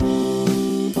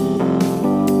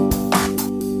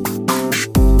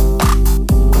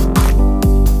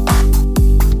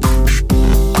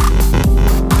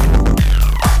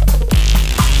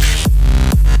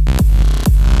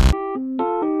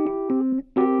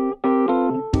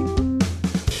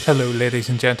Hello, ladies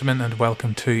and gentlemen, and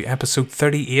welcome to episode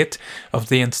 38 of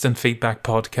the Instant Feedback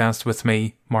Podcast with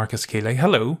me, Marcus Keeley.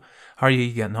 Hello, how are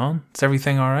you getting on? Is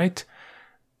everything alright?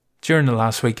 During the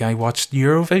last week, I watched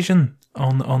Eurovision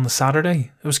on the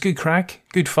Saturday. It was good crack,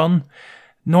 good fun.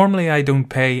 Normally, I don't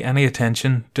pay any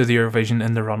attention to the Eurovision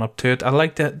in the run-up to it. I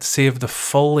like to save the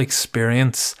full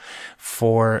experience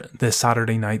for the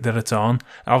Saturday night that it's on.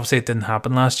 Obviously, it didn't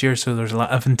happen last year, so there's a lot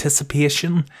of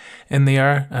anticipation in the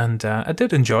air, and I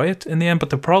did enjoy it in the end. But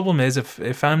the problem is,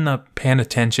 if I'm not paying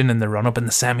attention in the run-up in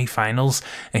the semi-finals,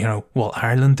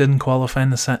 Ireland didn't qualify in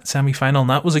the semi-final, and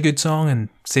that was a good song, and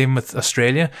same with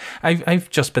Australia. I've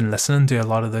just been listening to a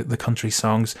lot of the country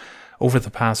songs over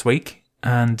the past week.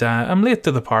 And I'm late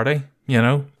to the party,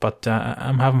 but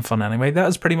I'm having fun anyway. That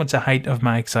is pretty much the height of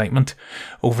my excitement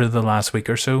over the last week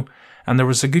or so. And there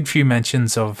was a good few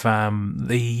mentions of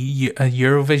the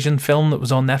Eurovision film that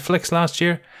was on Netflix last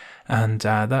year. And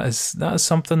that is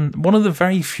something, one of the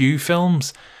very few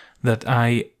films that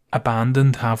I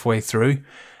abandoned halfway through.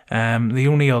 The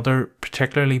only other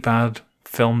particularly bad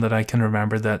film that I can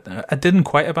remember that I didn't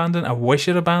quite abandon, I wish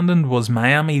it abandoned, was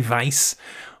Miami Vice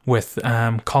with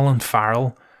Colin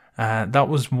Farrell. That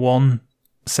was one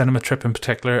cinema trip in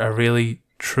particular I really,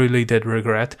 truly did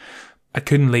regret. I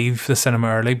couldn't leave the cinema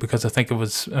early because I think I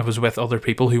was with other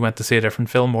people who went to see a different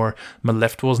film, or my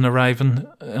lift wasn't arriving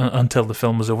until the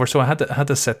film was over. So I had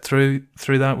to sit through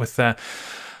that with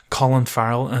Colin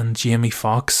Farrell and Jamie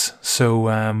Foxx. So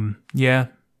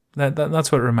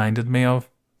that's what it reminded me of.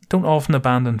 Don't often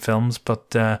abandon films, but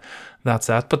that's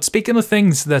that. But speaking of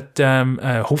things that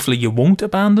hopefully you won't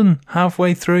abandon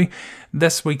halfway through,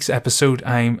 this week's episode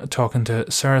I'm talking to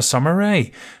Sarah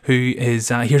Summerray, who is,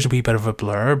 here's a wee bit of a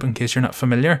blurb in case you're not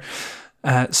familiar.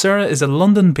 Sarah is a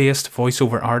London-based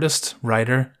voiceover artist,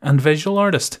 writer and visual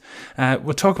artist.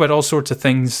 We'll talk about all sorts of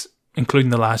things,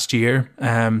 including the last year,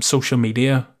 social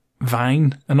media,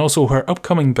 Vine, and also her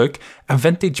upcoming book, a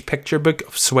vintage picture book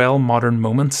of swell modern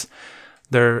moments.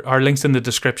 There are links in the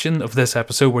description of this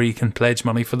episode where you can pledge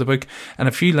money for the book, and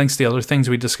a few links to other things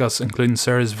we discuss, including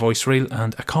Sarah's voice reel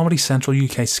and a Comedy Central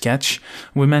UK sketch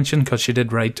we mentioned because she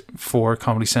did write for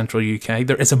Comedy Central UK.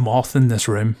 There is a moth in this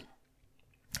room.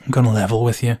 I'm going to level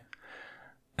with you.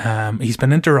 He's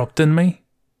been interrupting me.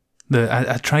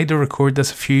 I tried to record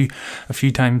this a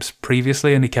few times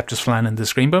previously, and he kept just flying into the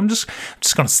screen. But I'm just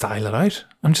going to style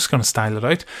it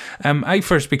out. I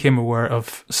first became aware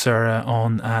of Sarah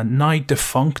on a now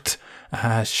defunct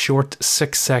short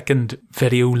 6-second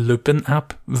video looping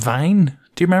app, Vine.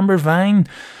 Do you remember Vine?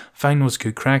 Vine was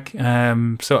good crack.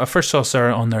 So I first saw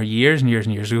Sarah on there years and years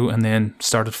and years ago, and then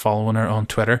started following her on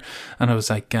Twitter. And I was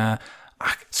like,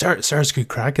 Sarah's good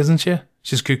crack, isn't she?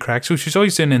 She's good crack. So she's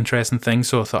always doing interesting things.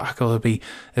 So I thought, it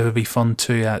would be fun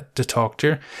to talk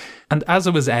to her. And as I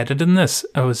was editing this,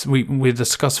 we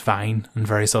discussed Vine and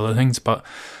various other things. But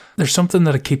there's something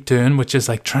that I keep doing, which is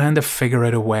like trying to figure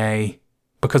out a way,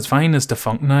 because Vine is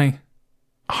defunct now.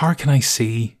 How can I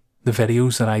see the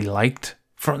videos that I liked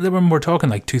from when we're talking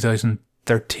like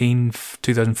 2013,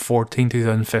 2014,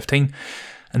 2015,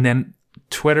 and then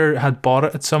Twitter had bought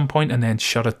it at some point and then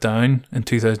shut it down in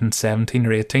 2017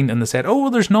 or 18, and they said, "Oh, well,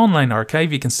 there's an online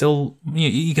archive. You can still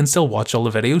watch all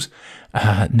the videos."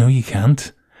 No, you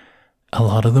can't. A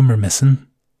lot of them are missing,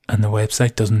 and the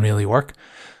website doesn't really work.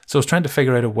 So I was trying to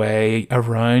figure out a way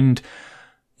around,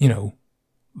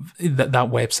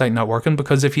 that website not working,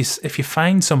 because if you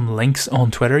find some links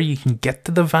on Twitter, you can get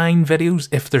to the Vine videos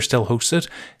if they're still hosted.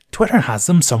 Twitter has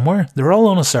them somewhere. They're all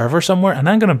on a server somewhere, and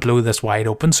I'm going to blow this wide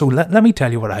open. So let me tell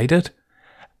you what I did.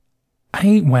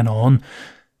 I went on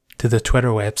to the Twitter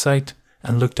website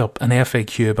and looked up an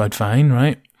FAQ about Vine,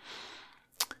 right?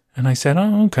 And I said,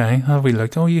 "Oh, okay, have we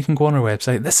looked? Oh, you can go on our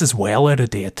website. This is well out of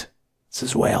date.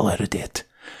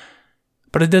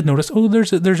 But I did notice,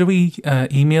 there's a wee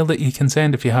email that you can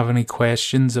send if you have any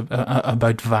questions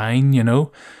about Vine,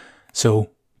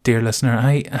 So, dear listener,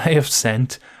 I have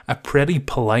sent a pretty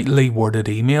politely worded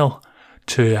email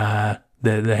to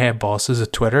the head bosses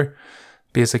at Twitter,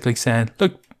 basically saying,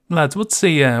 "Look, lads, what's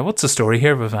the story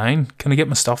here with Vine? Can I get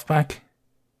my stuff back?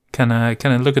 Can I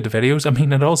look at the videos?" I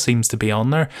mean, it all seems to be on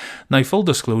there. Now, full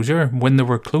disclosure, when they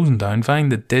were closing down Vine,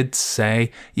 they did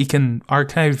say you can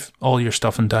archive all your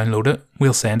stuff and download it.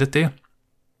 We'll send it to you.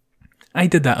 I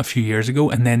did that a few years ago,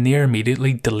 and then near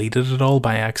immediately deleted it all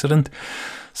by accident.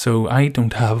 So I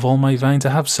don't have all my Vines.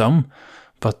 I have some,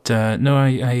 but no,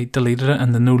 I deleted it,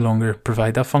 and they no longer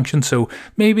provide that function. So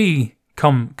maybe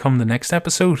come the next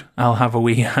episode, I'll have a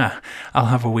wee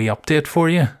update for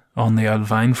you on the old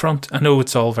Vine front. I know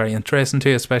it's all very interesting to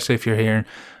you, especially if you're hearing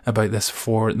about this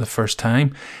for the first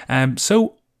time.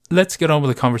 So let's get on with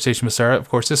the conversation with Sarah. Of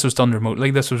course, this was done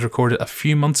remotely. This was recorded a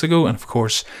few months ago, and of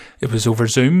course, it was over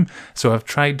Zoom. So I've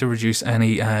tried to reduce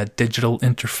any digital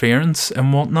interference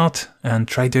and whatnot, and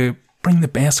try to bring the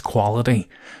best quality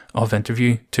of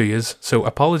interview to you. So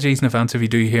apologies in advance if you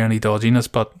do hear any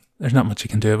dodginess, but there's not much you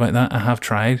can do about that. I have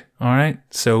tried. All right.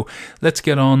 So let's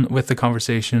get on with the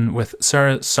conversation with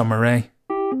Sarah Summerray.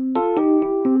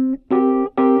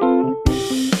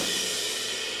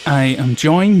 I am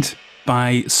joined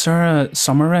by Sarah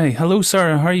Summerray. Hello,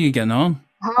 Sarah. How are you getting on?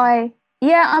 Hi.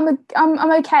 Yeah,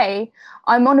 I'm okay.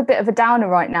 I'm on a bit of a downer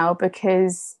right now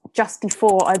because just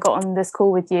before I got on this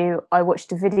call with you, I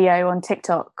watched a video on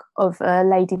TikTok of a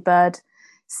ladybird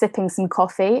sipping some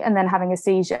coffee and then having a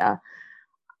seizure.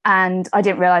 And I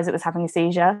didn't realise it was having a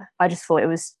seizure. I just thought it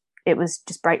was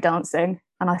just breakdancing.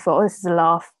 And I thought, oh, this is a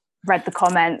laugh. Read the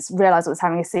comments, realised it was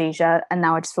having a seizure, and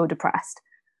now I just feel depressed.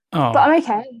 Oh. But I'm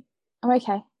okay. I'm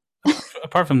okay.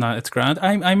 Apart from that, it's grand.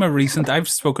 I've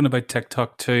spoken about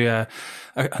TikTok to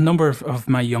a number of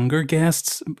my younger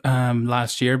guests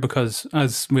last year because,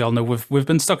 as we all know, we've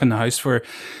been stuck in the house for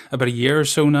about a year or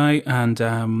so now, and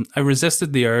I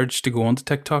resisted the urge to go onto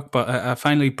TikTok, but I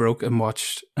finally broke and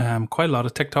watched quite a lot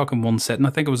of TikTok in one sitting. I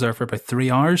think I was there for about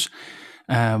 3 hours.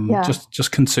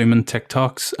 Just consuming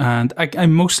TikToks, and I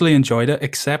mostly enjoyed it,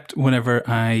 except whenever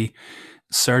I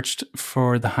searched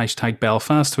for the hashtag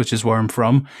Belfast, which is where I'm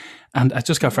from, and I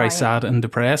just got very sad and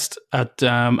depressed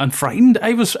and frightened.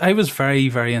 I was very,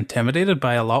 very intimidated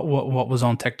by a lot what was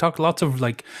on TikTok. Lots of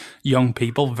like young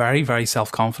people, very, very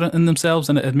self-confident in themselves,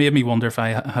 and it made me wonder if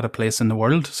I had a place in the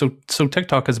world. So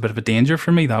TikTok is a bit of a danger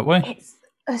for me that way.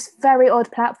 It's a very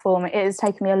odd platform. It has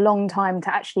taken me a long time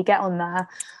to actually get on there.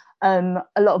 A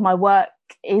lot of my work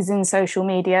is in social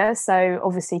media, so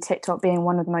obviously TikTok being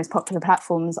one of the most popular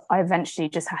platforms, I eventually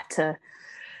just had to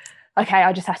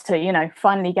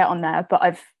finally get on there.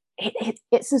 But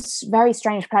it's a very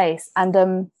strange place,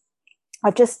 and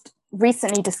I've just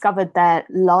recently discovered their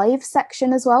live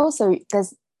section as well. So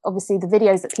there's obviously the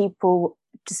videos that people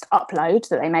just upload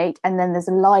that they make, and then there's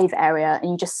a live area,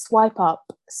 and you just swipe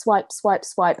up, swipe,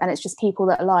 and it's just people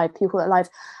that are live,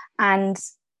 and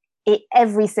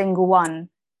every single one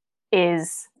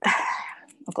is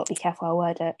I've got to be careful how I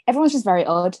word it. Everyone's just very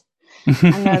odd.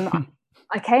 And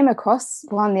I came across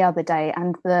one the other day,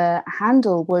 and the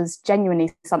handle was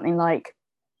genuinely something like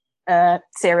a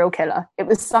serial killer. It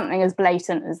was something as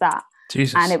blatant as that.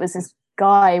 Jesus. And it was this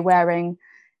guy wearing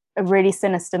a really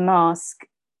sinister mask,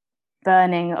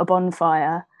 burning a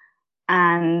bonfire,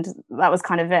 and that was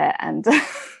kind of it. And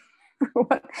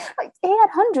like, he had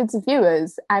hundreds of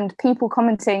viewers and people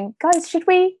commenting, guys, should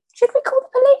we call the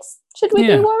police? Should we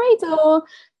be worried?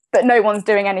 But no one's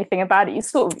doing anything about it.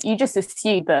 You just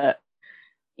assume that,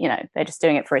 they're just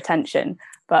doing it for attention.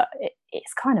 But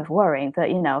it's kind of worrying that,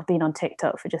 I've been on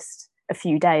TikTok for just a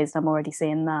few days and I'm already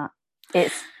seeing that.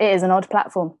 It is an odd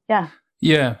platform. Yeah.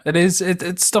 Yeah, it is.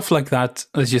 It's stuff like that,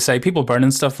 as you say, people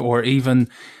burning stuff, or even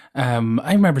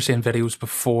I remember seeing videos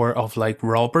before of like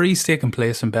robberies taking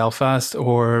place in Belfast,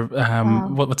 or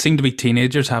what seemed to be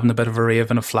teenagers having a bit of a rave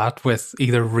in a flat with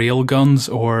either real guns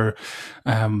or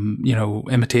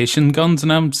imitation guns,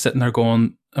 and I'm sitting there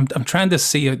going, I'm trying to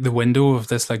see out the window of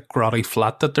this like grotty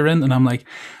flat that they're in, and I'm like,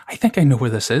 I think I know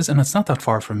where this is, and it's not that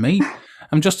far from me.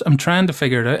 I'm trying to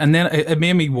figure it out, and then it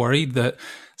made me worried that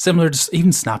similar to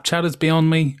even Snapchat is beyond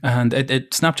me, and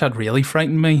Snapchat really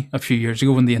frightened me a few years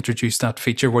ago when they introduced that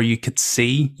feature where you could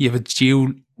see you have a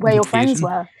geo where your friends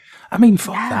were. I mean,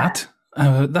 fuck that.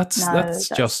 That's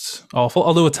just awful.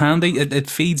 Although it's handy, it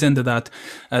feeds into that.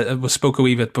 We spoke a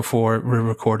wee bit before we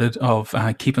recorded of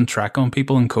keeping track on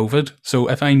people in COVID. So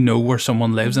if I know where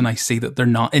someone lives and I see that they're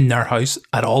not in their house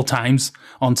at all times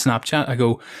on Snapchat, I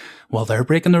go, well, they're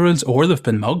breaking the rules, or they've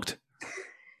been mugged.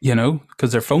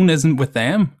 Because their phone isn't with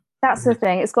them. That's the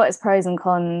thing. It's got its pros and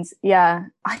cons. Yeah.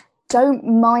 I don't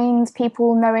mind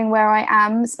people knowing where I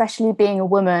am, especially being a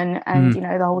woman and,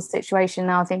 the whole situation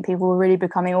now. I think people are really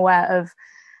becoming aware of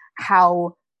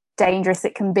how dangerous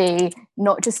it can be,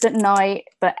 not just at night,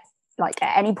 but like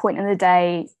at any point in the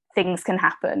day, things can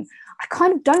happen. I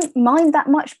kind of don't mind that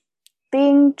much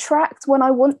being tracked when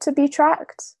I want to be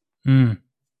tracked. And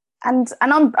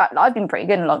I've been pretty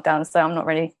good in lockdown, so I'm not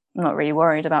really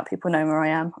worried about people knowing where I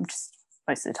am. I'm just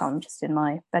most of the time just in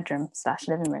my bedroom /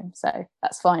 living room, so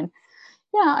that's fine.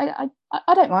 Yeah,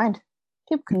 I don't mind.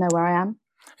 People can know where I am.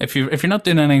 If you're not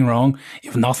doing anything wrong, you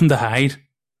have nothing to hide.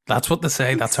 That's what they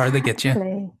say. That's how they get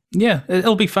you. Yeah,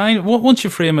 it'll be fine. Once you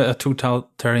frame a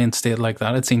totalitarian state like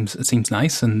that, it seems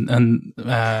nice, and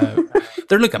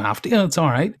they're looking after you. It's all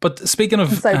right. But speaking of,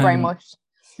 I'm so brainwashed.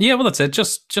 Yeah, well, that's it.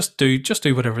 Just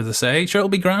do whatever they say. Sure, it'll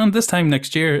be grand. This time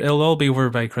next year, it'll all be over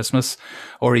by Christmas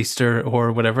or Easter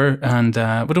or whatever, and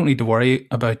we don't need to worry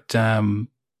about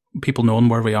people knowing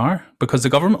where we are, because the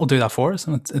government will do that for us,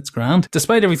 and it's grand.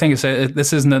 Despite everything I say,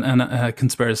 this isn't a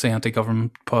conspiracy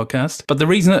anti-government podcast. But the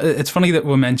reason it's funny that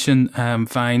we mention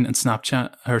Vine and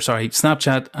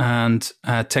Snapchat and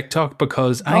TikTok,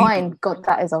 because Vine, God,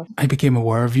 that is old. I became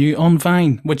aware of you on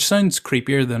Vine, which sounds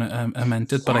creepier than I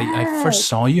meant it. But I first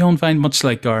saw you on Vine, much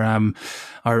like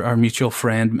our mutual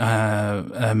friend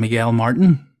Miguel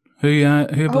Martin. Who I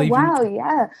believe. Oh wow,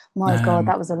 yeah. My God,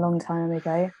 that was a long time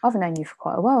ago. I've known you for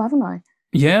quite a while, haven't I?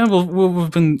 Yeah, well, we've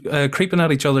been creeping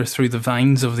at each other through the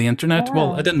vines of the internet. Yeah.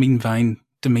 Well, I didn't mean Vine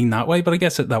to mean that way, but I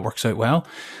guess that works out well.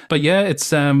 But yeah,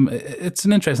 it's an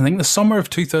interesting thing. The summer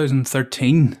of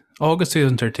 2013, August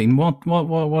 2013. What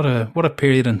a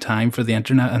period in time for the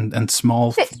internet and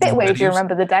small. It's a bit weird you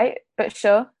remember the date, but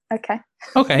sure. Okay.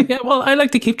 Okay. Yeah. Well, I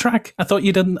like to keep track. I thought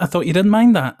you didn't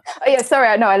mind that. Oh yeah. Sorry.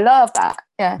 I love that.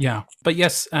 Yeah. Yeah. But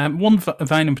yes, one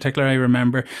Vine in particular I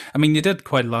remember. I mean, you did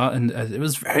quite a lot, and it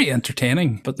was very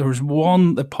entertaining. But there was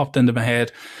one that popped into my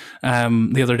head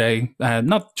the other day,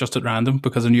 not just at random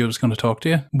because I knew I was going to talk to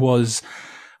you.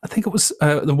 I think it was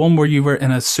the one where you were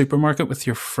in a supermarket with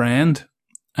your friend,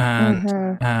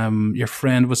 and your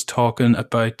friend was talking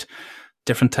about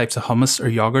different types of hummus or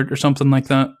yogurt or something like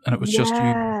that, and it was just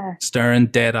you staring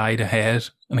dead-eyed ahead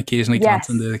and occasionally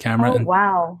glancing into the camera. Oh,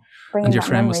 wow. And your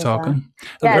friend was talking.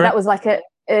 Yeah, that was like a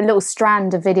little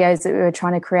strand of videos that we were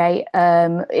trying to create.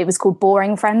 It was called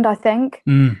Boring Friend, I think.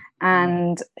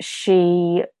 And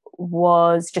she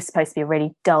was just supposed to be a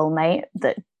really dull mate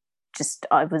that just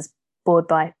I was bored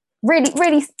by. Really,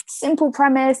 really simple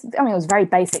premise. I mean, it was very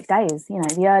basic days,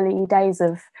 the early days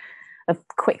of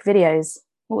quick videos.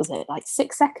 What was it, like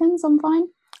 6 seconds on Vine?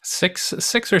 6 or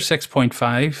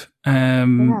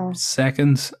 6.5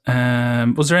 seconds.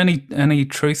 Was there any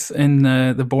truth in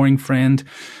the boring friend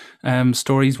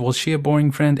stories? Was she a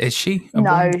boring friend? Is she?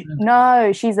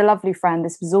 No, she's a lovely friend.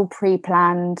 This was all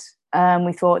pre-planned.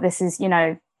 We thought this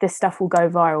stuff will go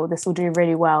viral. This will do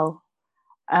really well.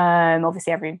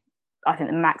 Obviously, I think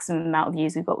the maximum amount of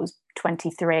views we got was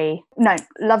 23. No,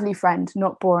 lovely friend,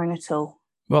 not boring at all.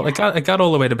 Well, it got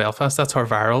all the way to Belfast. That's how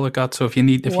viral it got. So if you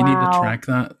need to track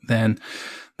that, then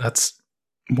that's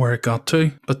where it got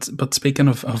to. But speaking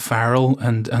of viral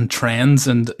and trends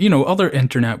and other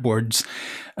internet words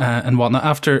and whatnot,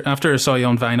 after I saw you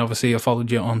on Vine, obviously I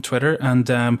followed you on Twitter, and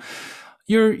I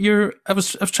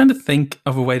was trying to think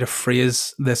of a way to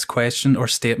phrase this question or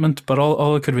statement, but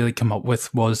all I could really come up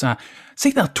with was,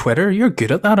 see that Twitter? You're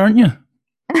good at that, aren't you?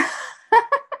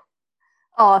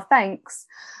 Oh, thanks.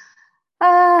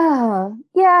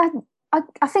 Yeah,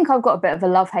 I think I've got a bit of a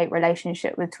love-hate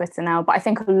relationship with Twitter now, but I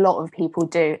think a lot of people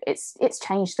do. It's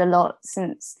changed a lot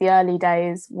since the early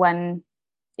days when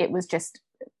it was just,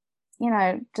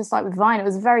 just like with Vine, it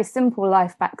was a very simple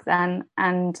life back then.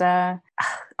 And I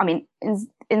mean,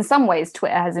 in some ways,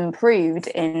 Twitter has improved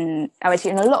in a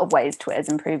lot of ways, Twitter has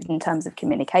improved in terms of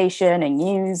communication and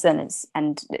news, and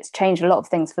it's changed a lot of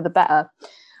things for the better.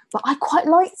 But I quite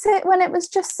liked it when it was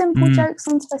just simple jokes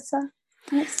on Twitter.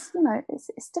 And it's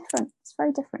it's different. It's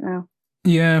very different now.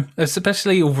 Yeah,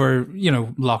 especially over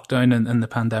lockdown and the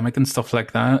pandemic and stuff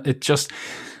like that. It just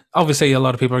obviously a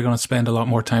lot of people are going to spend a lot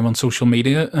more time on social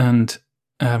media, and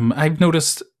I've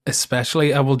noticed,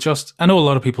 especially, I know a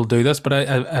lot of people do this, but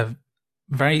I've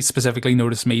very specifically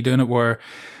noticed me doing it, where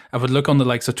I would look on the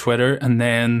likes of Twitter and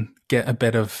then get a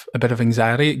bit of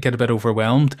anxiety, get a bit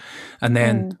overwhelmed, and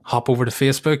then hop over to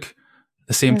Facebook.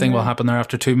 The same thing will happen there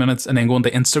after 2 minutes, and then go into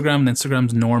Instagram. And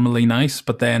Instagram's normally nice,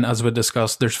 but then, as we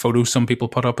discussed, there's photos some people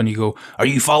put up, and you go, "Are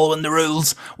you following the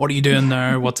rules? What are you doing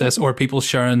there? What's this?" Or people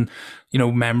sharing,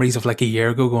 memories of like a year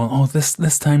ago, going, "Oh,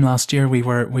 this time last year we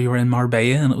were in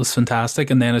Marbella and it was fantastic."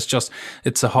 And then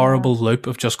it's a horrible loop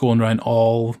of just going around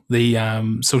all the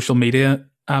social media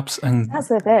apps. And that's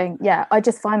the thing. Yeah, I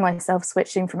just find myself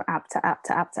switching from app to app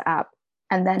to app to app.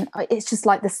 And then it's just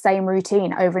like the same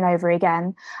routine over and over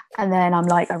again. And then I'm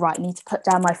like, all right, I need to put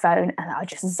down my phone. And I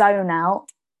just zone out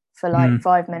for like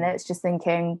 5 minutes, just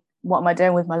thinking, what am I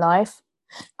doing with my life?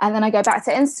 And then I go back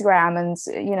to Instagram and,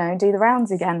 do the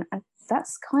rounds again. And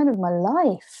that's kind of my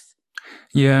life.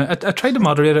 Yeah, I tried to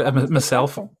moderate it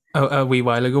myself a wee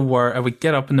while ago, where I would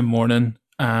get up in the morning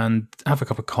and have a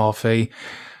cup of coffee.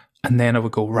 And then I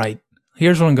would go, right,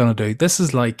 here's what I'm going to do. This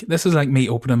is like me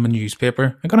opening my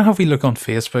newspaper. I'm going to have a look on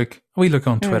Facebook, a wee look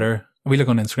on Twitter, a wee look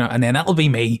on Instagram, and then that'll be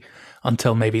me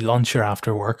until maybe lunch or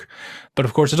after work. But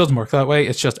of course, it doesn't work that way.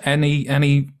 It's just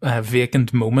any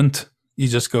vacant moment, you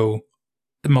just go,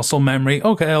 muscle memory.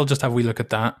 Okay, I'll just have a wee look at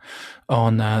that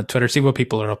on Twitter, see what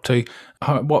people are up to.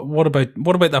 What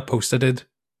about that post I did?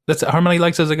 That's how many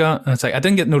likes has it got? And it's like I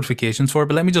didn't get notifications for it,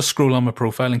 but let me just scroll on my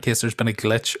profile in case there's been a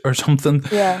glitch or something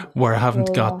where I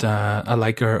haven't got a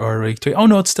like or a retweet. Oh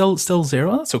no, it's still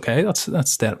 0. That's okay.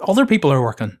 That's dead. Other people are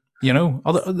working.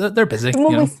 They're busy. The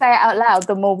more we say it out loud,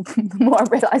 the more I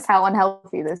realise how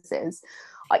unhealthy this is.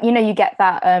 You get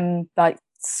that like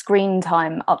screen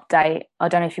time update. I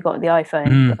don't know if you've got the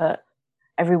iPhone, but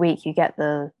every week you get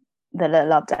the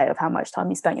little update of how much time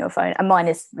you spent on your phone, and mine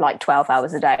is like 12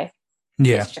 hours a day.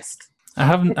 Yeah, I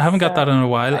haven't got that in a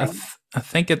while. I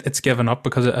think it's given up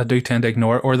because I do tend to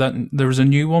ignore it. Or that there was a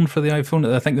new one for the iPhone.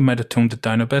 I think they might have toned it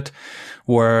down a bit,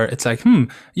 where it's like,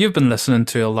 you've been listening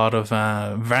to a lot of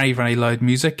very, very loud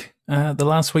music the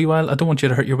last wee while. I don't want you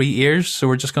to hurt your wee ears, so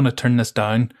we're just going to turn this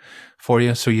down for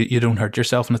you so you don't hurt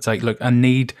yourself. And it's like, look, I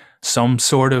need some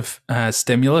sort of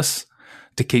stimulus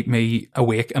to keep me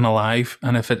awake and alive.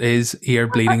 And if it is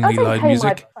ear-bleedingly loud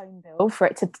music, my phone bill for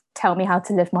it to tell me how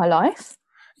to live my life.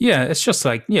 Yeah, it's just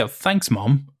like, thanks,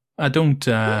 Mom. I don't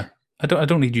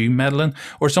need you meddling.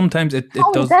 Or sometimes it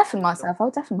does. I'll deafen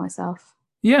myself.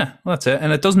 Yeah, that's it.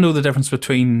 And it doesn't know the difference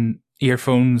between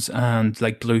earphones and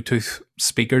like Bluetooth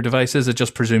speaker devices. It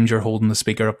just presumes you're holding the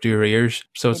speaker up to your ears.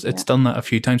 So it's done that a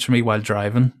few times for me while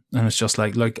driving. And it's just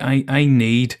like, look, I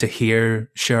need to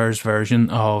hear Cher's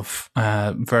version of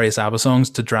various ABBA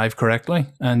songs to drive correctly.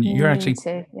 And you're actually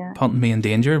putting me in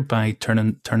danger by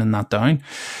turning that down.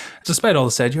 Despite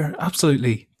all said, you're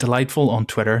absolutely delightful on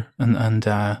Twitter and so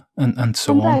on.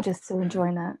 I'm glad you're still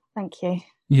enjoying it. Thank you.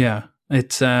 Yeah,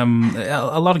 it's a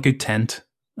lot of good tent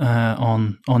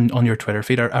on your Twitter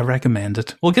feed. I recommend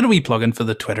it. We'll get a wee plug-in for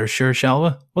the Twitter, sure, shall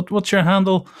we? What's your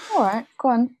handle? All right, go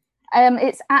on.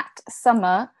 It's at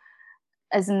summer,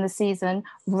 as in the season,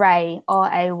 Ray,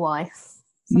 RAY.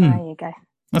 So there you go.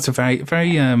 That's a very,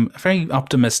 very, very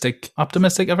optimistic,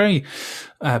 a very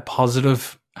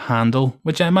positive handle,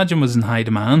 which I imagine was in high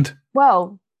demand.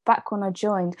 Well, back when I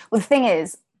joined, the thing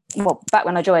is, back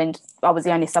when I joined, I was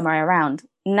the only Summer Rae around.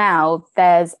 Now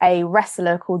there's a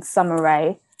wrestler called Summer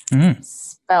Rae,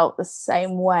 spelt the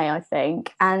same way, I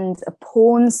think, and a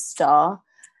porn star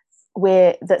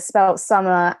that spelt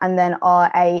Summer and then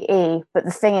RAE. But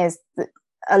the thing is that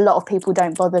a lot of people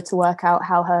don't bother to work out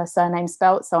how her surname's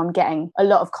spelt, so I'm getting a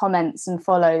lot of comments and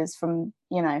follows from,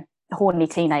 horny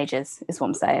teenagers, is what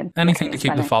I'm saying. Anything to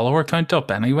keep the follower count up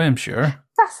anyway, I'm sure.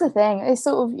 That's the thing. It's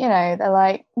sort of, they're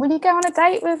like, will you go on a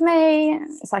date with me?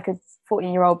 It's like a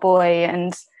 14-year-old boy,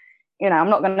 and, I'm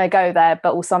not going to go there,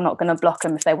 but also I'm not going to block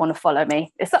them if they want to follow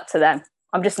me. It's up to them.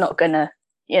 I'm just not going to,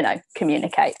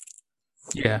 communicate.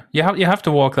 Yeah, you have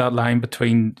to walk that line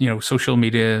between, social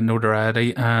media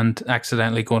notoriety and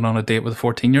accidentally going on a date with a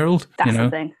 14-year-old. That's the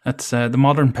thing. That's the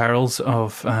modern perils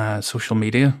of social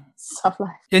media. Tough life.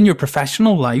 In your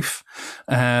professional life,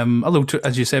 although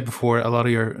as you said before, a lot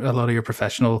of your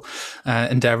professional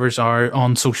endeavors are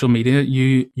on social media.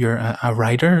 You're a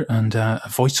writer and a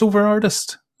voiceover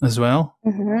artist as well.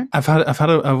 Mm-hmm. I've had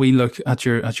a wee look at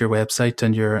your website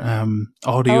and your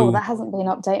audio. Oh, that hasn't been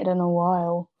updated in a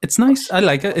while. It's nice. I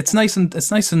like it. It's nice and it's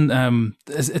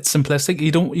simplistic.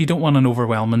 You don't want an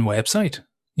overwhelming website.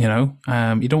 You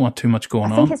don't want too much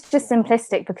going on. I think it's just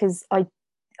simplistic because I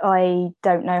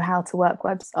don't know how to work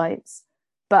websites,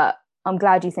 but I'm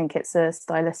glad you think it's a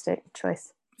stylistic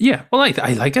choice. Yeah, well,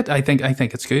 I like it. I think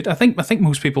it's good. I think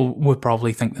most people would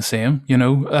probably think the same.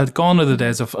 Gone are the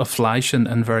days of Flash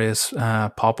and various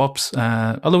pop-ups.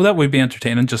 Although that would be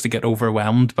entertaining just to get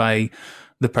overwhelmed by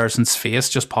the person's face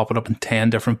just popping up in 10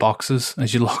 different boxes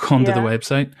as you log onto the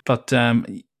website. But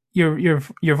your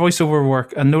voiceover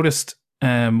work, I noticed.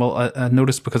 I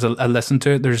noticed because I listened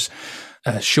to it. There's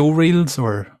show reels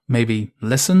or maybe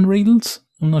listen reels.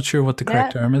 I'm not sure what the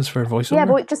correct term is for voiceover. Yeah,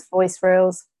 but just voice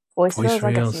reels. Voice reels,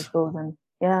 I guess you call them.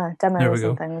 Yeah, demos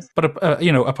and things. But,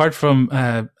 apart from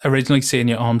originally seeing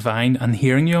you on Vine and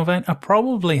hearing you on Vine, I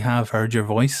probably have heard your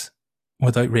voice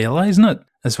without realising it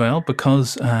as well,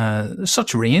 because there's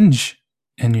such range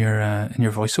in your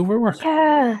voiceover work.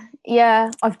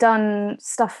 Yeah. I've done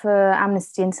stuff for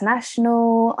Amnesty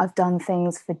International. I've done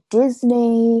things for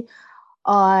Disney.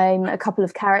 I'm a couple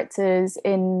of characters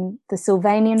in the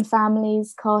Sylvanian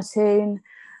Families cartoon.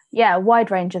 Yeah, a wide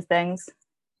range of things.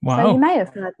 Wow. So you may have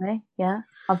heard me. Yeah.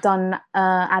 I've done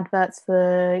adverts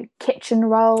for Kitchen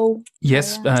Roll.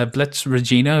 Yes, Blitz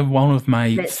Regina, one of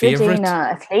my favourite.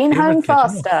 Regina, a clean home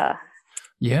faster.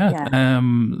 Yeah.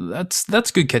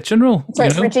 That's good kitchen roll. So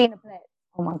it's Regina Blitz.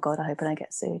 Oh my God, I hope I don't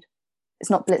get sued. It's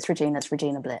not Blitz Regina, it's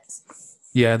Regina Blitz.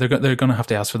 Yeah, they're going to have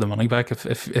to ask for the money back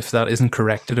if that isn't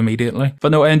corrected immediately. But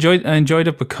no, I enjoyed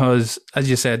it because, as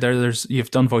you said,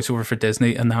 you've done voiceover for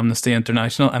Disney and Amnesty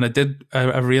International, and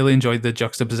I really enjoyed the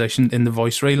juxtaposition in the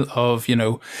voice reel of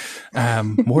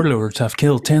warlords have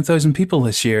killed 10,000 people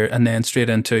this year, and then straight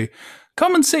into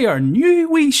come and see our new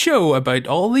wee show about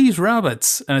all these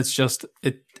rabbits, and it's just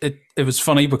it was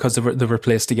funny because they were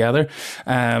placed together.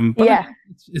 But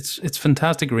it's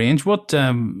fantastic range. What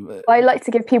I like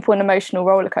to give people an emotional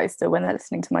roller coaster when they're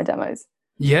listening to my demos.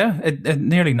 Yeah, it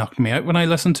nearly knocked me out when I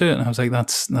listened to it, and I was like,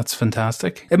 that's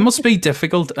fantastic. It must be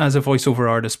difficult as a voiceover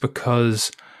artist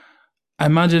because I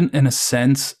imagine, in a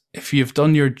sense, if you've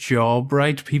done your job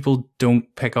right, people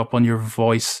don't pick up on your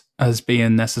voice as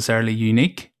being necessarily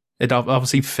unique. It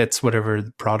obviously fits whatever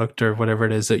product or whatever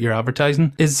it is that you're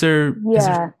advertising. Is there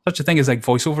such a thing as like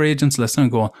voiceover agents listening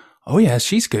and going, oh yeah,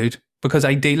 she's good? Because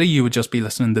ideally you would just be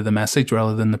listening to the message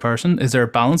rather than the person. Is there a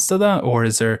balance to that? Or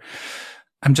is there...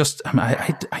 I'm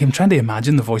trying to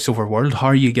imagine the voiceover world. How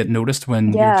you get noticed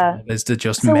when your job is to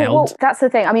just meld. Well, that's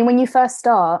the thing. I mean, when you first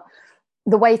start,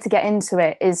 the way to get into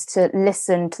it is to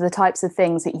listen to the types of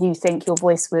things that you think your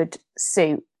voice would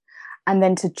suit, and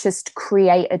then to just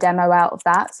create a demo out of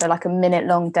that. So like a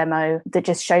minute-long demo that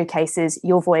just showcases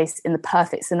your voice in the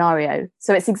perfect scenario.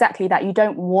 So it's exactly that. You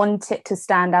don't want it to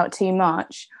stand out too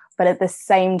much, but at the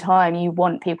same time, you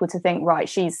want people to think, right,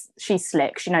 she's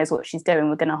slick, she knows what she's doing,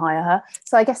 we're going to hire her.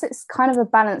 So I guess it's kind of a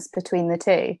balance between the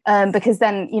two. Because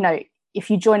then,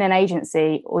 if you join an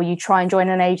agency or you try and join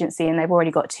an agency and they've already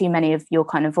got too many of your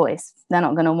kind of voice, they're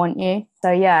not going to want you.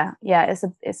 So yeah,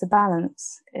 it's a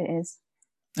balance. It is.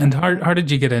 And how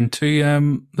did you get into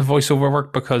the voiceover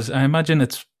work? Because I imagine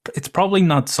it's probably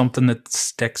not something that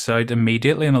sticks out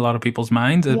immediately in a lot of people's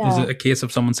minds. It was a case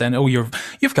of someone saying, "Oh,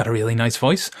 you've got a really nice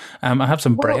voice. I have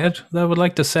some bread that I would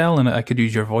like to sell, and I could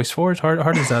use your voice for it."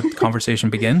 How does that conversation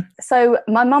begin? So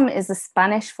my mum is a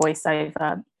Spanish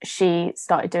voiceover. She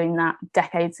started doing that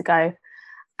decades ago,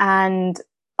 and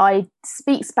I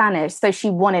speak Spanish, so she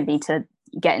wanted me to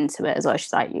get into it as well.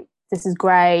 She's like, "This is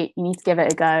great. You need to give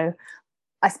it a go."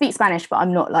 I speak Spanish, but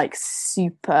I'm not like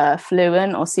super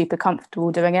fluent or super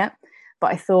comfortable doing it.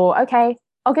 But I thought, okay,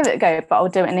 I'll give it a go, but I'll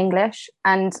do it in English,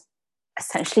 and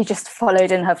essentially just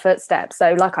followed in her footsteps.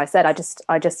 So like I said, I just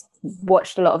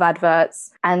watched a lot of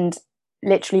adverts and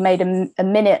literally made a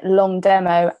minute-long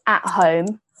demo at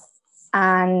home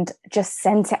and just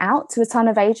sent it out to a ton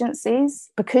of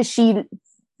agencies. Because she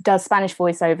does Spanish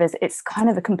voiceovers, it's kind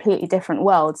of a completely different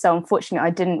world. So unfortunately,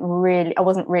 I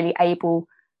wasn't really able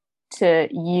to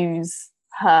use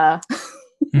her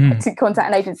to contact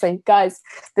an agency. Guys,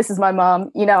 this is my mom,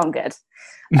 I'm good.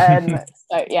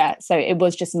 So it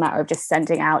was just a matter of just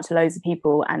sending out to loads of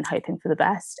people and hoping for the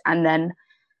best. And then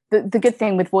the good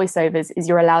thing with voiceovers is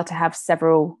you're allowed to have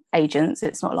several agents.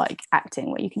 It's not like acting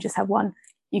where you can just have one.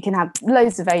 You can have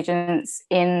loads of agents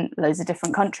in loads of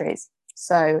different countries.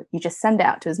 So you just send it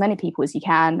out to as many people as you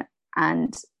can,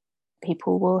 and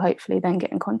people will hopefully then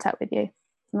get in contact with you.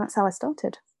 And that's how I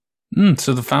started.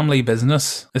 So the family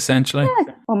business, essentially.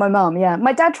 Yeah. Well, my mum, yeah.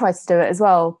 My dad tried to do it as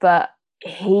well, but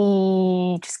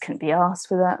he just couldn't be asked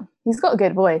with it. He's got a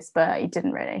good voice, but he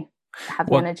didn't really have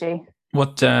the energy.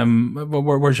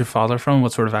 Where's your father from?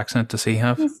 What sort of accent does he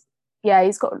have?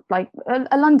 He's got like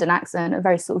a London accent, a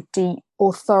very sort of deep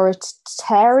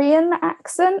authoritarian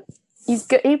accent. He's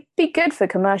good. He'd be good for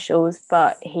commercials,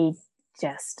 but he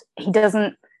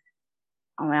doesn't.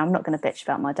 I mean, I'm not going to bitch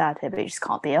about my dad here, but he just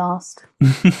can't be asked.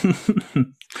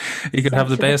 He could have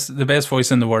the best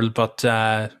voice in the world, but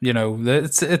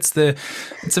it's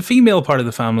a female part of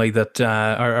the family that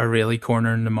are really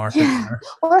cornering the market. Yeah.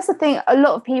 Well, that's the thing. A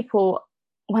lot of people,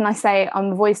 when I say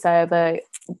I'm a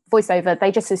voiceover,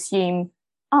 they just assume,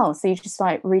 oh, so you just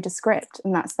like read a script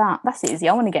and that's that. That's easy.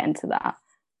 I want to get into that.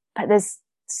 But there's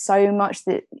so much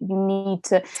that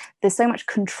there's so much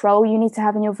control you need to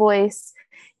have in your voice.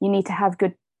 You need to have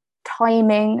good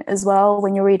timing as well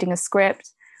when you're reading a script.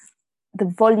 The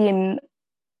volume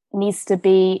needs to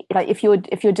be like, if you're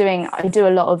doing, I do a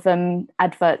lot of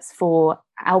adverts for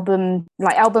album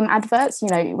adverts,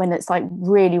 when it's like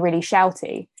really, really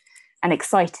shouty and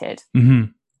excited.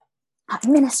 Mm-hmm. Like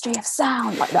Ministry of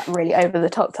Sound, like that really over the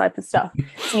top type of stuff.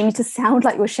 So you need to sound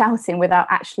like you're shouting without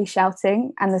actually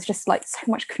shouting, and there's just like so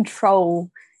much control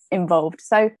involved.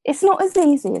 So it's not as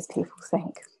easy as people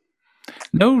think.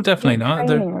 No, definitely not.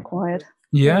 Training required.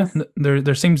 Yeah, yes.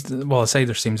 There seems to, well, I say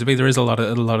there seems to be. There is a lot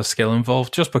of skill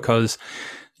involved. Just because,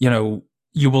 you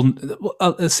will.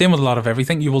 Same with a lot of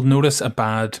everything. You will notice a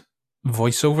bad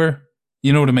voiceover.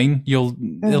 You know what I mean?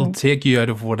 It'll take you out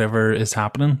of whatever is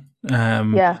happening.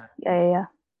 Yeah.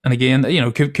 And again,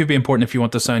 could be important if you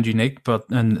want to sound unique, but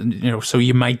so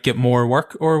you might get more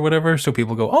work or whatever. So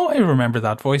people go, oh, I remember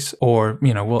that voice, or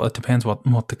well, it depends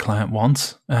what the client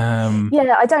wants.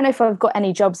 Yeah, I don't know if I've got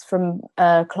any jobs from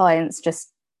clients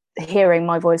just hearing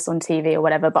my voice on TV or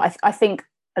whatever, but I think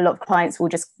a lot of clients will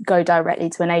just go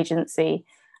directly to an agency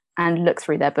and look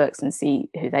through their books and see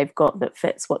who they've got that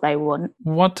fits what they want.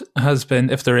 What has been,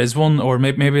 if there is one, or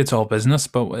maybe it's all business,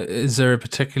 but is there a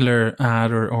particular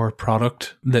ad or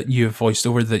product that you've voiced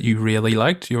over that you really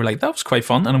liked? You were like, that was quite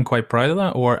fun and I'm quite proud of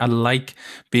that, or I like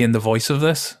being the voice of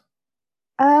this?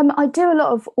 I do a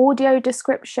lot of audio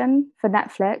description for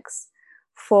Netflix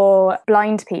for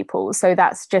blind people. So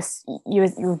that's just,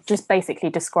 you're just basically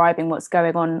describing what's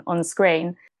going on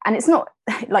screen. And it's not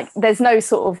like there's no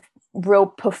sort of real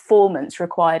performance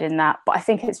required in that, but I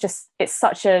think it's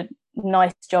such a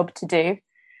nice job to do.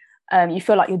 You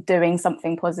feel like you're doing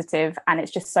something positive, and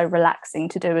it's just so relaxing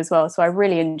to do as well, so I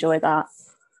really enjoy that.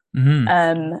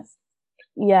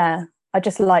 Yeah, I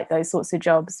just like those sorts of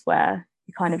jobs where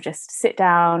you kind of just sit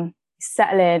down,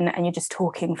 settle in, and you're just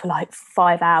talking for like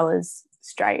 5 hours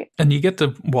straight. And you get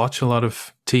to watch a lot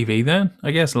of TV then,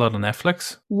 I guess, a lot of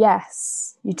Netflix.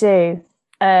 Yes, you do.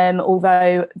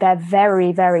 Although they're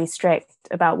very, very strict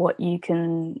about what you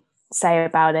can say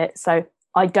about it. So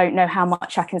I don't know how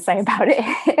much I can say about it.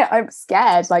 I'm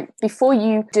scared. Like, before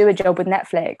you do a job with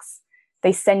Netflix,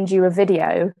 they send you a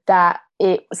video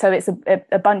so it's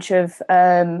a bunch of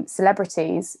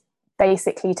celebrities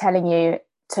basically telling you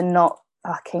to not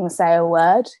fucking say a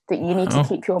word, that you need to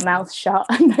keep your mouth shut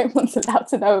and no one's allowed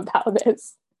to know about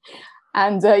this.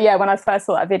 And when I first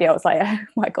saw that video, I was like, oh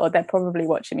my God, they're probably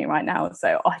watching me right now.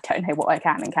 So I don't know what I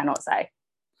can and cannot say.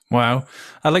 Wow.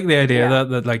 I like the idea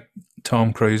that like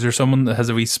Tom Cruise or someone that has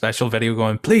a wee special video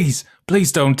going, please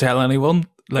don't tell anyone.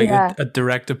 Like a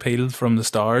direct appeal from the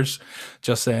stars,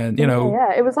 just saying,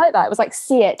 Yeah, it was like that. It was like,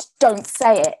 see it, don't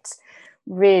say it.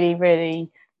 Really,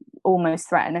 really almost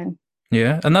threatening.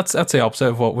 Yeah, and that's the opposite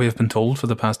of what we've been told for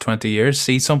the past 20 years.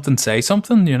 See something, say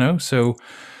something, so...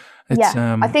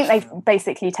 I think they've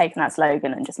basically taken that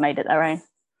slogan and just made it their own.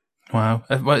 Wow,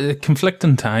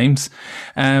 conflicting times.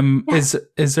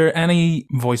 Is there any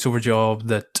voiceover job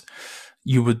that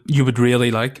you would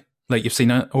really like you've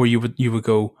seen it, or you would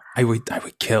go, I would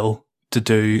kill to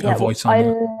do a voice on it?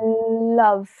 I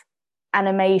love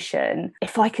animation.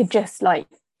 If I could just like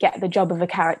get the job of a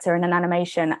character in an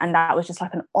animation, and that was just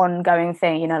like an ongoing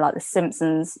thing, like The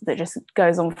Simpsons, that just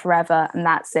goes on forever, and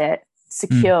that's it.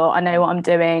 Secure. I know what I'm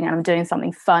doing, and I'm doing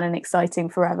something fun and exciting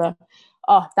forever.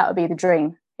 Oh, that would be the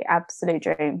dream, the absolute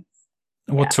dream.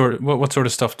 What sort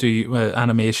of stuff do you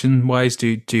animation wise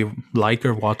do you like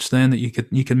or watch then that you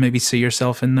could maybe see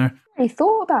yourself in there? I really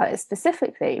thought about it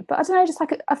specifically, but I don't know, just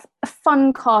like a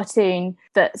fun cartoon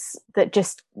that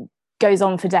just goes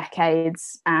on for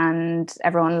decades and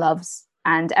everyone loves,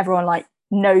 and everyone like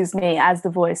knows me as the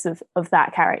voice of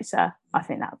that character. I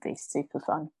think that would be super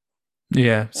fun.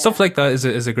 Yeah, stuff like that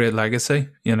is a great legacy,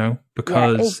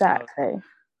 because exactly.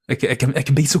 It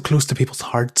can be so close to people's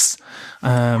hearts.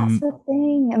 That's the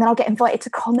thing. And then I'll get invited to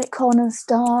Comic-Con and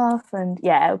stuff, and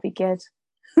it'll be good.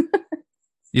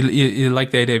 You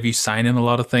like the idea of you signing a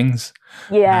lot of things.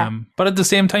 Yeah. But at the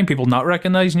same time, people not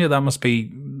recognizing you,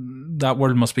 that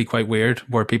world must be quite weird,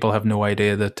 where people have no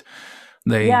idea that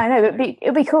they... Yeah, I know.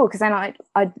 It'd be cool, because then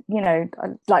I'd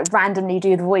like randomly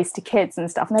do the voice to kids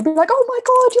and stuff, and they'd be like, oh my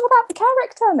God, you're that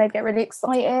character, and they'd get really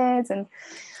excited, and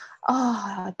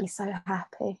I'd be so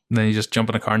happy. And then you just jump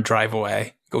in a car and drive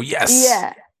away. Go, yes.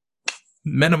 Yeah.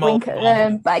 Minimal. Wink at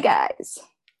them. Bye, guys.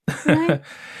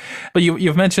 But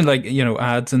you've mentioned like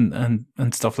ads and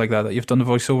stuff like that you've done the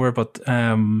voiceover, but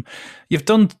you've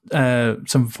done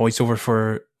some voiceover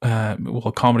for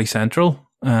Comedy Central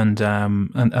and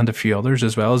a few others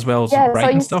as well as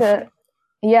writing stuff.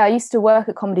 I used to work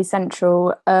at Comedy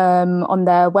Central on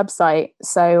their website,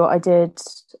 so I did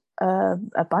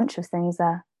a bunch of things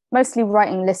there, mostly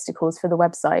writing listicles for the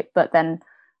website, but then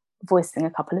voicing a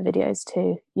couple of videos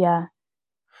too. Yeah.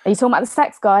 Are you talking about the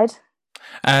sex guide?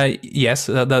 Yes,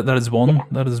 that is one. Yeah.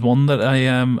 That is one that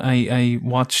I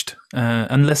watched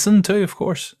and listened to, of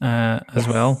course, as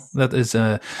well. That is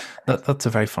that's a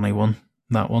very funny one.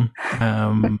 That one.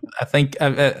 I think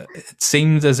it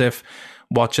seems as if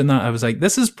watching that, I was like,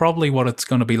 this is probably what it's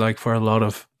going to be like for a lot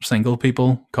of single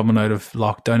people coming out of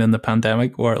lockdown in the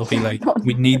pandemic, where it'll be like,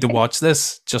 we need to watch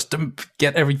this just to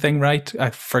get everything right.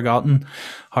 I've forgotten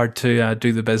how to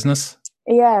do the business.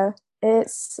 Yeah.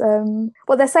 It's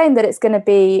they're saying that it's going to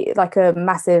be like a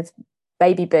massive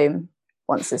baby boom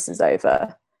once this is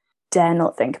over. Dare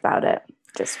not think about it.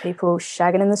 Just people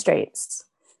shagging in the streets.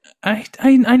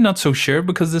 I'm not so sure,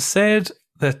 because they said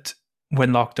that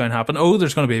when lockdown happened,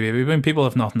 there's going to be a baby boom. People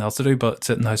have nothing else to do but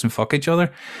sit in the house and fuck each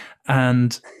other.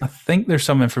 And I think there's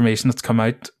some information that's come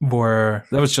out where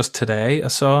that was just today. I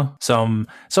saw some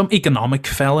economic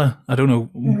fella. I don't know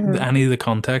any of the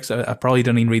context. I probably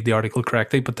didn't even read the article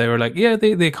correctly, but they were like, yeah,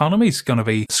 the economy's going to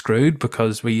be screwed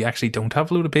because we actually don't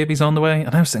have a load of babies on the way.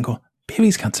 And I was thinking,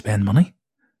 babies can't spend money.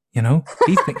 You know,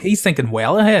 he's thinking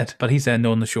well ahead, but he said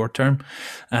no in the short term.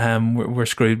 We're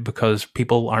screwed because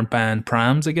people aren't buying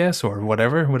prams, I guess, or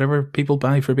whatever people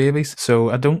buy for babies. So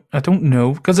I don't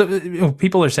know, because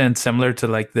people are saying similar to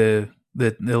like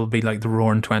it'll be like the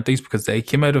Roaring Twenties because they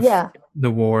came out of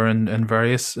the war and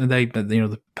various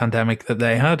the pandemic that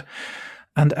they had,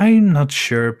 and I'm not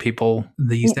sure people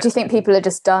these days. Do you think people are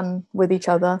just done with each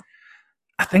other?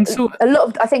 I think so.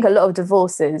 I think a lot of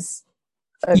divorces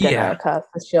are going to occur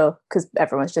for sure because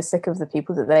everyone's just sick of the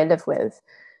people that they live with.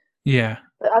 Yeah.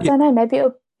 But I don't know, maybe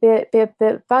it'll be a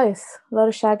bit of both. A lot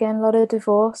of shagging, a lot of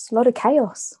divorce, a lot of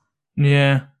chaos.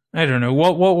 Yeah. I don't know.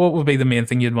 What would be the main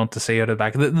thing you'd want to see out of the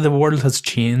back? The world has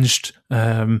changed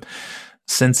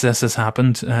since this has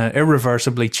happened.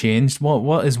 Irreversibly changed.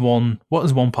 What is one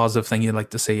positive thing you'd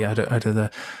like to see out of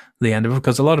the end of it?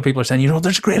 Because a lot of people are saying,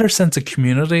 there's a greater sense of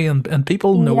community and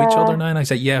people know each other now. And I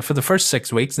said, for the first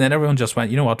 6 weeks, and then everyone just went,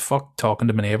 you know what, fuck talking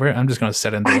to my neighbour. I'm just going to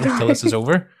sit indoors until this is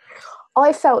over.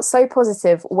 I felt so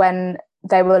positive when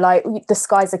they were like, the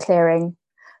skies are clearing,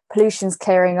 pollution's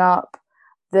clearing up.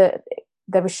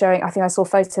 They were showing, I think I saw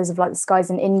photos of like the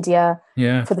skies in India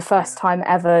for the first time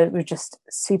ever were just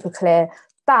super clear.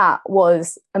 That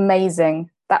was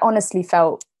amazing. That honestly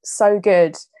felt so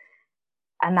good.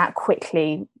 And that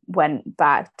quickly went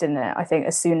back, didn't it? I think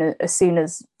as soon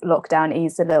as lockdown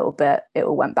eased a little bit, it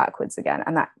all went backwards again,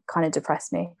 and that kind of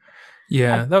depressed me.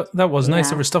 Yeah, that was nice.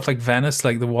 There was stuff like Venice,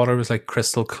 like the water was like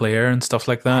crystal clear and stuff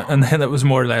like that, and then it was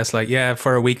more or less like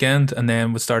for a weekend, and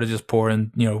then we started just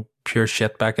pouring pure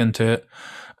shit back into it,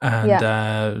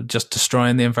 and just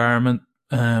destroying the environment.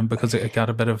 Because it got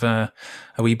a bit of a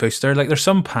wee booster. Like there's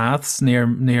some paths near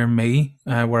me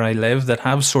where I live that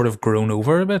have sort of grown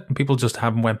over a bit, and people just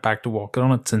haven't went back to walking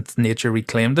on it since nature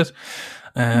reclaimed it.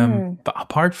 But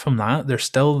apart from that, they're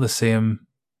still the same.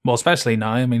 Well, especially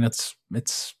now. I mean, it's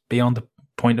beyond the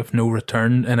point of no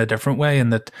return in a different way,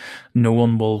 and that no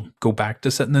one will go back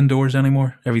to sitting indoors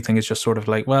anymore. Everything is just sort of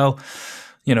like, well,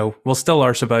 we'll still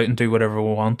arse about and do whatever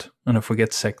we want, and if we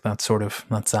get sick, that's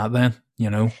that then.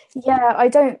 Yeah,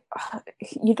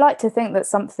 you'd like to think that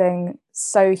something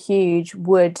so huge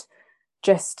would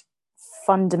just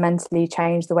fundamentally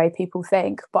change the way people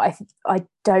think, but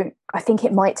I think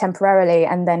it might temporarily,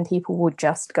 and then people would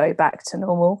just go back to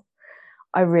normal.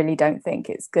 I really don't think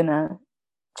it's gonna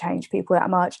change people that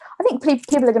much. I think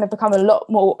people are going to become a lot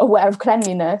more aware of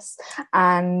cleanliness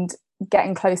and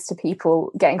getting close to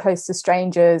people, getting close to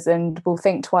strangers, and will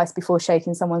think twice before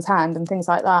shaking someone's hand and things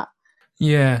like that.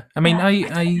 Yeah, I mean,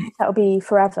 that'll be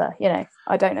forever.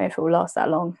 I don't know if it will last that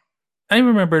long. I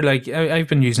remember, like, I've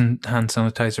been using hand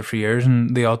sanitizer for years,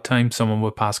 and the odd time someone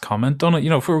would pass comment on it.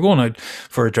 If we were going out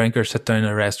for a drink or sit down in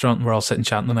a restaurant and we're all sitting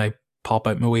chatting, and I pop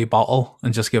out my wee bottle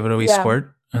and just give it a wee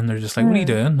squirt, and they're just like, "What are you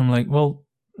doing?" I'm like, "Well,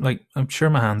 like, I'm sure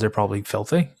my hands are probably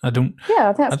filthy. I think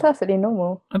that's perfectly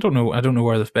normal. I don't know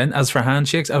where they've been. As for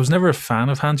handshakes, I was never a fan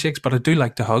of handshakes, but I do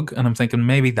like to hug, and I'm thinking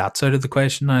maybe that's out of the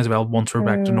question now as well once we're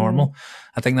back to normal.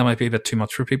 I think that might be a bit too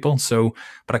much for people. So,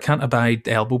 but I can't abide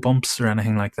elbow bumps or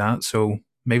anything like that. So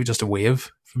maybe just a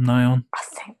wave from now on. I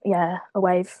think, a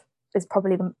wave is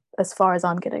probably as far as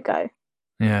I'm going to go.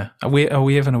 Yeah, a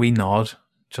wave and a wee nod.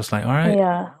 Just like, all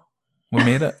right, we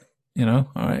made it, all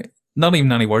right. Not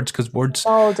even any words, because words...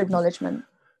 Bold acknowledgement.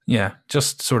 Yeah,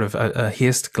 just sort of a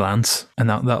haste glance, and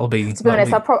that'll be... To be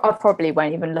honest, I probably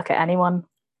won't even look at anyone.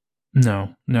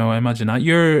 No, I imagine that.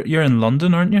 You're in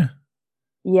London, aren't you?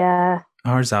 Yeah.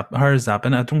 How's that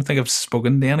been? I don't think I've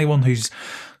spoken to anyone who's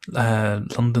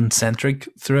London-centric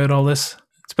throughout all this.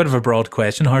 It's a bit of a broad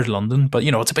question. How's London? But,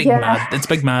 it's a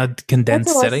big, mad,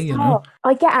 condensed city,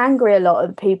 I get angry a lot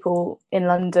at people in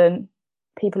London,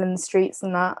 people in the streets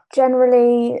and that.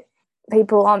 Generally...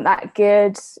 people aren't that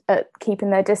good at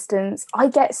keeping their distance. I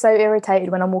get so irritated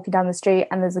when I'm walking down the street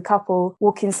and there's a couple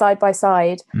walking side by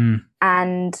side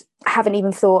and haven't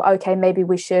even thought, okay, maybe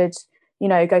we should,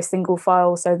 go single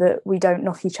file so that we don't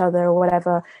knock each other or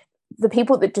whatever. The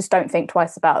people that just don't think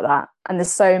twice about that, and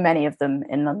there's so many of them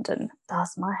in London,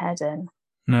 does my head in.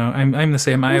 No, I'm the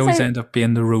same. I always end up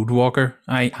being the road walker.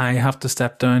 I have to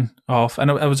step down off.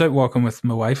 And I was out walking with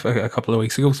my wife a couple of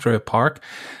weeks ago through a park,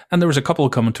 and there was a couple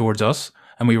coming towards us,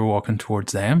 and we were walking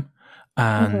towards them.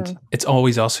 And it's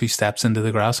always us who steps into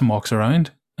the grass and walks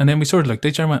around. And then we sort of looked at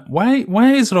each other and went,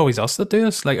 why is it always us that do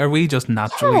this? Like, are we just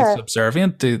naturally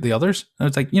subservient to the others? And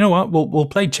it's like, you know what? We'll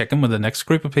play chicken with the next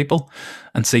group of people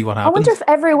and see what happens. I wonder if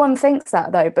everyone thinks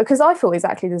that, though, because I feel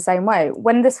exactly the same way.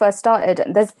 When this first started,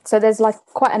 there's like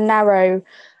quite a narrow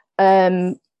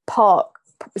park.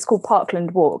 It's called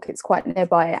Parkland Walk. It's quite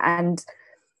nearby, and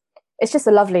it's just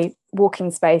a lovely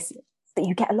walking space that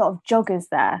you get a lot of joggers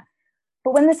there.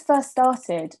 But when this first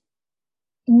started,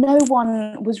 no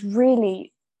one was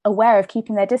really aware of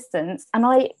keeping their distance, and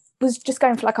I was just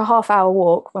going for like a half-hour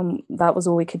walk when that was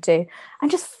all we could do, and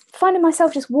just finding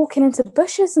myself just walking into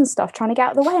bushes and stuff trying to get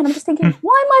out of the way. And I'm just thinking,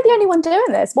 why am I the only one doing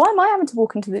this? Why am I having to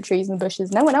walk into the trees and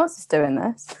bushes? No one else is doing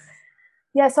this.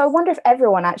 Yeah, so I wonder if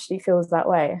everyone actually feels that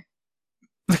way.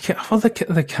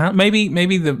 They can't.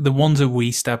 Maybe the ones that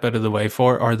we step out of the way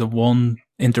for are the one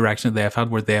interaction that they've had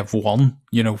where they have won.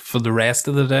 You know, for the rest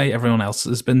of the day, everyone else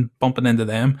has been bumping into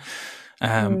them.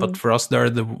 But for us, they're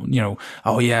the, you know,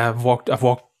 oh yeah, I've walked,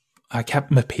 I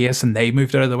kept my pace and they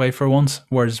moved out of the way for once.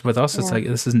 Whereas with us, it's like,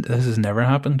 this has never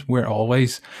happened. We're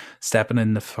always stepping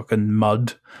in the fucking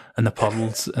mud and the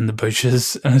puddles and the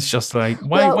bushes. And it's just like,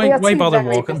 why bother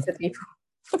walking?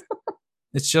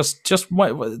 It's just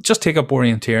take up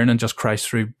orienteering and just crash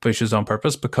through bushes on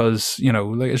purpose, because, you know,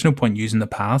 like, there's no point using the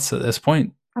paths at this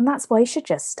point. And that's why you should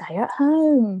just stay at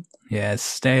home. Yes,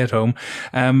 stay at home.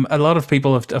 A lot of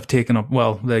people have taken up,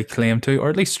 well, they claim to, or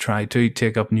at least try to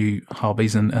take up new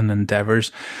hobbies and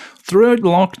endeavours throughout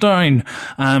lockdown.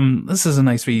 This is a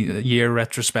nice year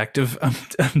retrospective.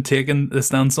 I'm taking the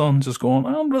stance on, just going,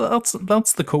 that's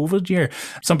the COVID year.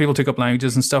 Some people took up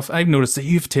languages and stuff. I've noticed that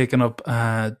you've taken up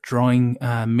drawing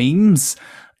memes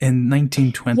in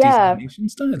 1920s animation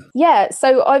style. Yeah,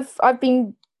 so I've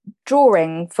been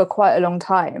drawing for quite a long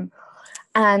time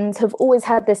and have always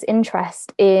had this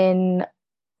interest in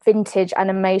vintage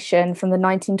animation from the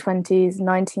 1920s,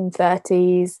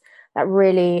 1930s, that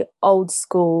really old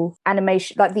school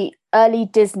animation, like the early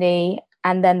Disney.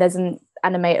 And then there's an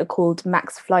animator called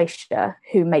Max Fleischer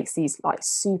who makes these like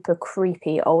super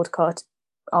creepy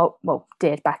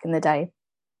did back in the day,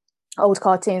 old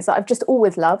cartoons that I've just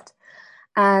always loved.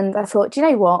 And I thought, do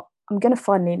you know what? I'm going to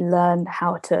finally learn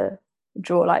how to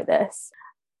draw like this.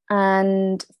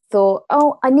 And thought,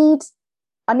 I need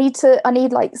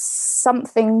like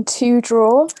something to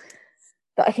draw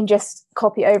that I can just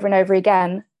copy over and over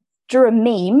again. Drew a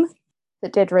meme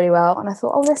that did really well, and I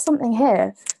thought, there's something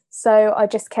here. So I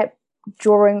just kept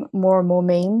drawing more and more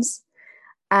memes,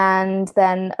 and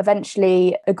then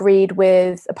eventually agreed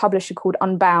with a publisher called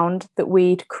Unbound that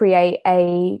we'd create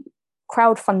a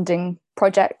crowdfunding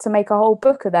project to make a whole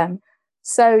book of them.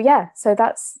 So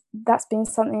that's been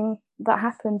something that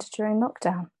happened during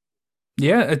lockdown.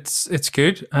 Yeah, it's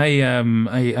good. I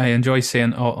enjoy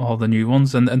seeing all the new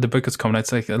ones, and the book that's coming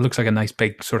out. It looks like a nice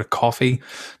big sort of coffee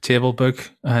table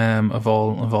book of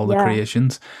all the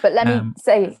creations. But let me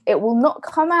say, it will not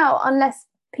come out unless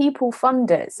people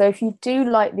fund it. So if you do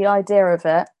like the idea of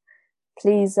it,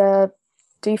 please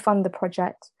do fund the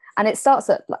project. And it starts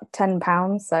at like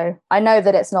 £10. So I know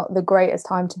that it's not the greatest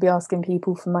time to be asking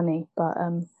people for money, but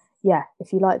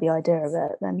if you like the idea of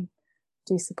it, then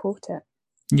do support it.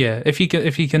 Yeah, if you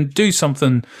can do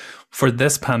something for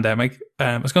this pandemic,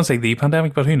 I was going to say the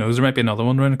pandemic, but who knows? There might be another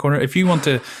one around the corner. If you want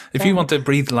to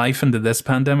breathe life into this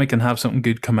pandemic and have something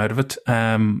good come out of it,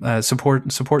 support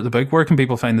the book. Where can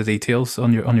people find the details?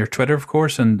 On your Twitter, of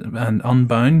course, and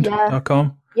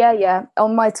unbound.com. Yeah.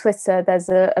 On my Twitter, there's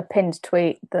a pinned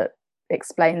tweet that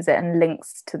explains it and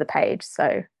links to the page.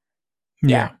 So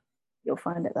yeah, you'll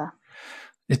find it there.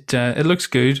 It looks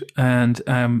good, and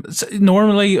so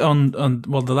normally on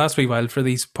the last wee while for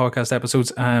these podcast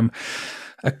episodes,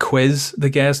 a quiz the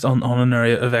guest on an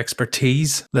area of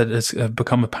expertise that has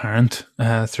become apparent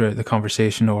throughout the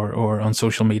conversation or on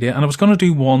social media. And I was going to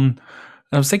do one.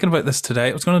 I was thinking about this today.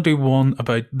 I was going to do one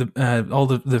about all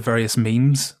the various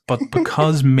memes, but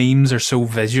because memes are so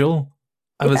visual,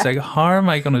 I was like, how am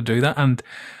I going to do that? And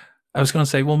I was going to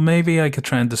say, well, maybe I could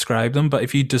try and describe them, but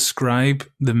if you describe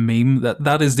the meme,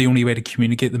 that is the only way to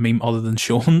communicate the meme other than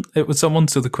showing it with someone.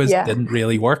 So the quiz didn't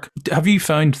really work. Have you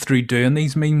found through doing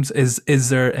these memes, is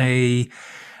there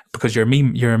because you're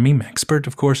a meme expert,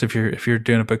 of course, if you're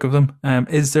doing a book of them,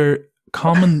 is there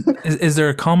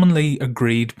a commonly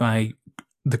agreed by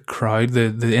the crowd,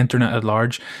 the internet at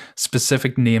large,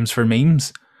 specific names for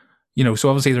memes? You know, so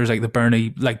obviously there's like the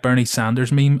Bernie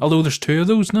Sanders meme, although there's two of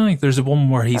those now. There's the one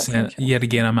where he's saying, yet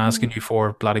again, I'm asking you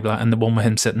for blah, blah, blah, and the one with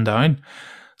him sitting down.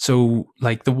 So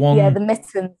like the one... Yeah, the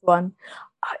mittens one.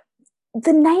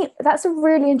 The name, that's a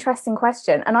really interesting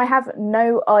question. And I have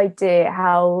no idea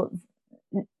how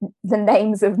the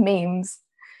names of memes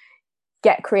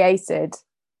get created.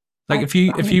 Like if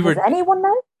you were, does anyone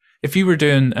know? If you were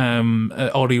doing an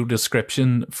audio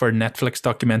description for a Netflix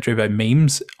documentary about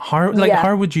memes,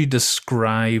 how would you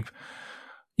describe,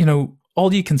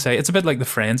 all you can say, it's a bit like the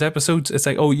Friends episodes. It's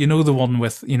like, oh, the one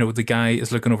with, the guy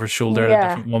is looking over his shoulder at a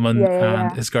different woman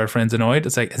and his girlfriend's annoyed.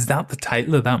 It's like, is that the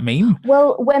title of that meme?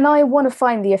 Well, when I want to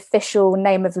find the official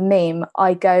name of a meme,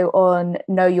 I go on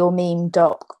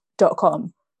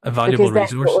knowyourmeme.com. A valuable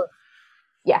resource.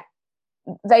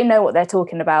 They know what they're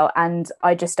talking about, and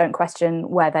I just don't question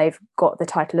where they've got the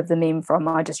title of the meme from.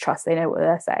 I just trust they know what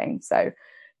they're saying. So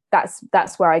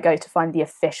that's where I go to find the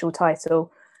official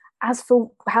title. As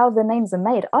for how the names are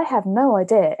made, I have no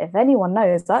idea. If anyone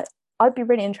knows that, I'd be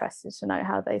really interested to know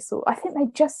how they sort. I think they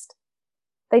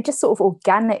just sort of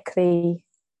organically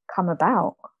come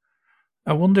about.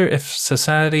 I wonder if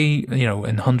society,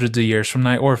 in hundreds of years from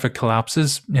now, or if it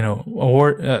collapses,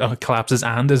 or collapses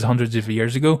and is hundreds of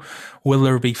years ago, will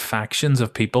there be factions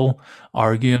of people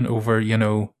arguing over,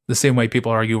 the same way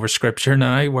people argue over scripture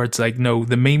now, where it's like, no,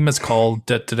 the meme is called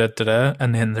da da da da da,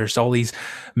 and then there's all these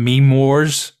meme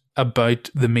wars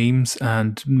about the memes,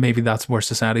 and maybe that's where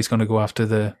society's going to go after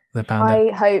the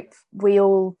pandemic. I hope we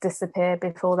all disappear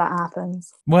before that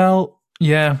happens. Well,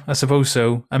 yeah, I suppose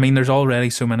so. I mean, there's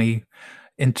already so many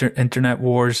internet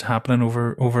wars happening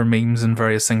over memes and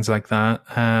various things like that.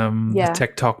 The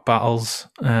TikTok battles,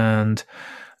 and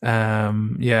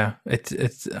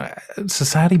it's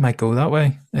society might go that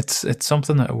way. It's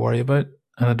something that I worry about,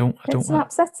 and I don't. It's an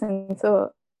upsetting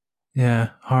thought. Yeah,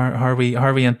 how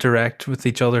we interact with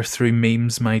each other through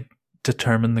memes might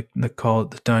determine the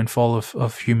downfall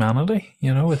of humanity.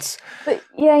 But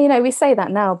we say that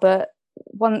now, but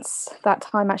once that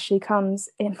time actually comes,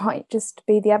 it might just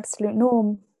be the absolute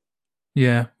norm.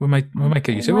 Yeah, we might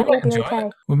get used to it. We might enjoy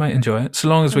it. We might enjoy it, so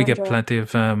long as we get plenty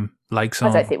of likes on.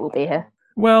 I don't think we'll be here.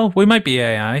 Well, we might be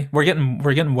AI. We're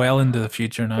getting well into the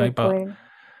future now, but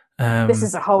this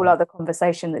is a whole other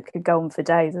conversation that could go on for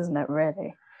days, isn't it?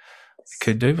 Really, it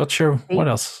could do. But sure, what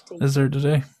else is there to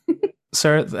do?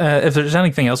 Sarah, if there's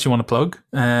anything else you want to plug,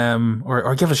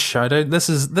 or give a shout out, this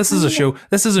is a show.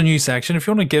 This is a new section. If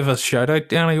you want to give a shout out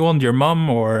to anyone, your mum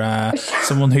or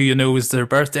someone who is their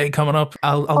birthday coming up,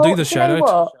 I'll do the shout out.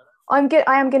 What? I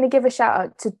am going to give a shout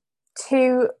out to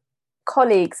two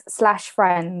colleagues /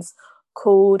 friends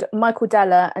called Michael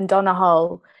Della and Donna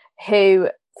Hull, who,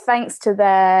 thanks to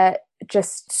their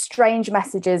just strange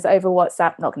messages over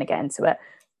WhatsApp, not going to get into it,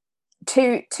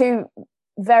 two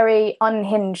very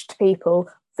unhinged people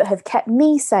that have kept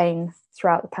me sane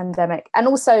throughout the pandemic, and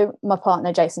also my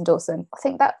partner Jason Dawson. I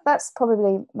think that's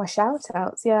probably my shout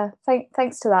outs. Yeah,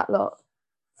 thanks to that lot.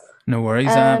 No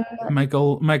worries.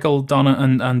 Michael, Donna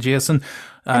and Jason,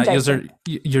 yous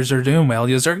are doing well.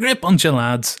 Yous are a great bunch of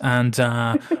lads, and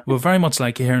we'll very much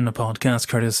like hearing the podcast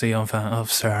courtesy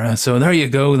of Sarah. So there you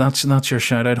go. That's your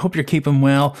shout out. Hope you're keeping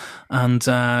well, and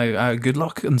good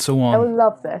luck and so on. I will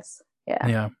love this.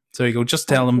 Yeah. So you go. Just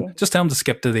tell them to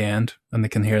skip to the end, and they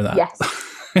can hear that. Yes.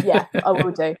 Yeah, I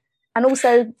will do. And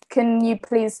also, can you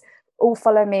please all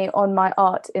follow me on my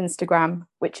art Instagram,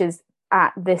 which is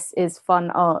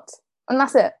 @thisisfunart, and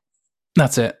that's it.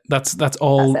 That's it. That's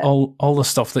all the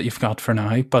stuff that you've got for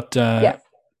now. But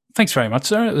thanks very much,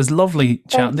 Sarah. It was lovely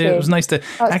chatting to you. It was nice to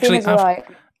actually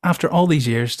after all these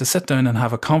years to sit down and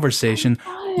have a conversation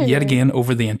yet again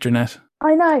over the internet.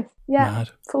 I know. Yeah. Mad.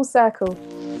 Full circle.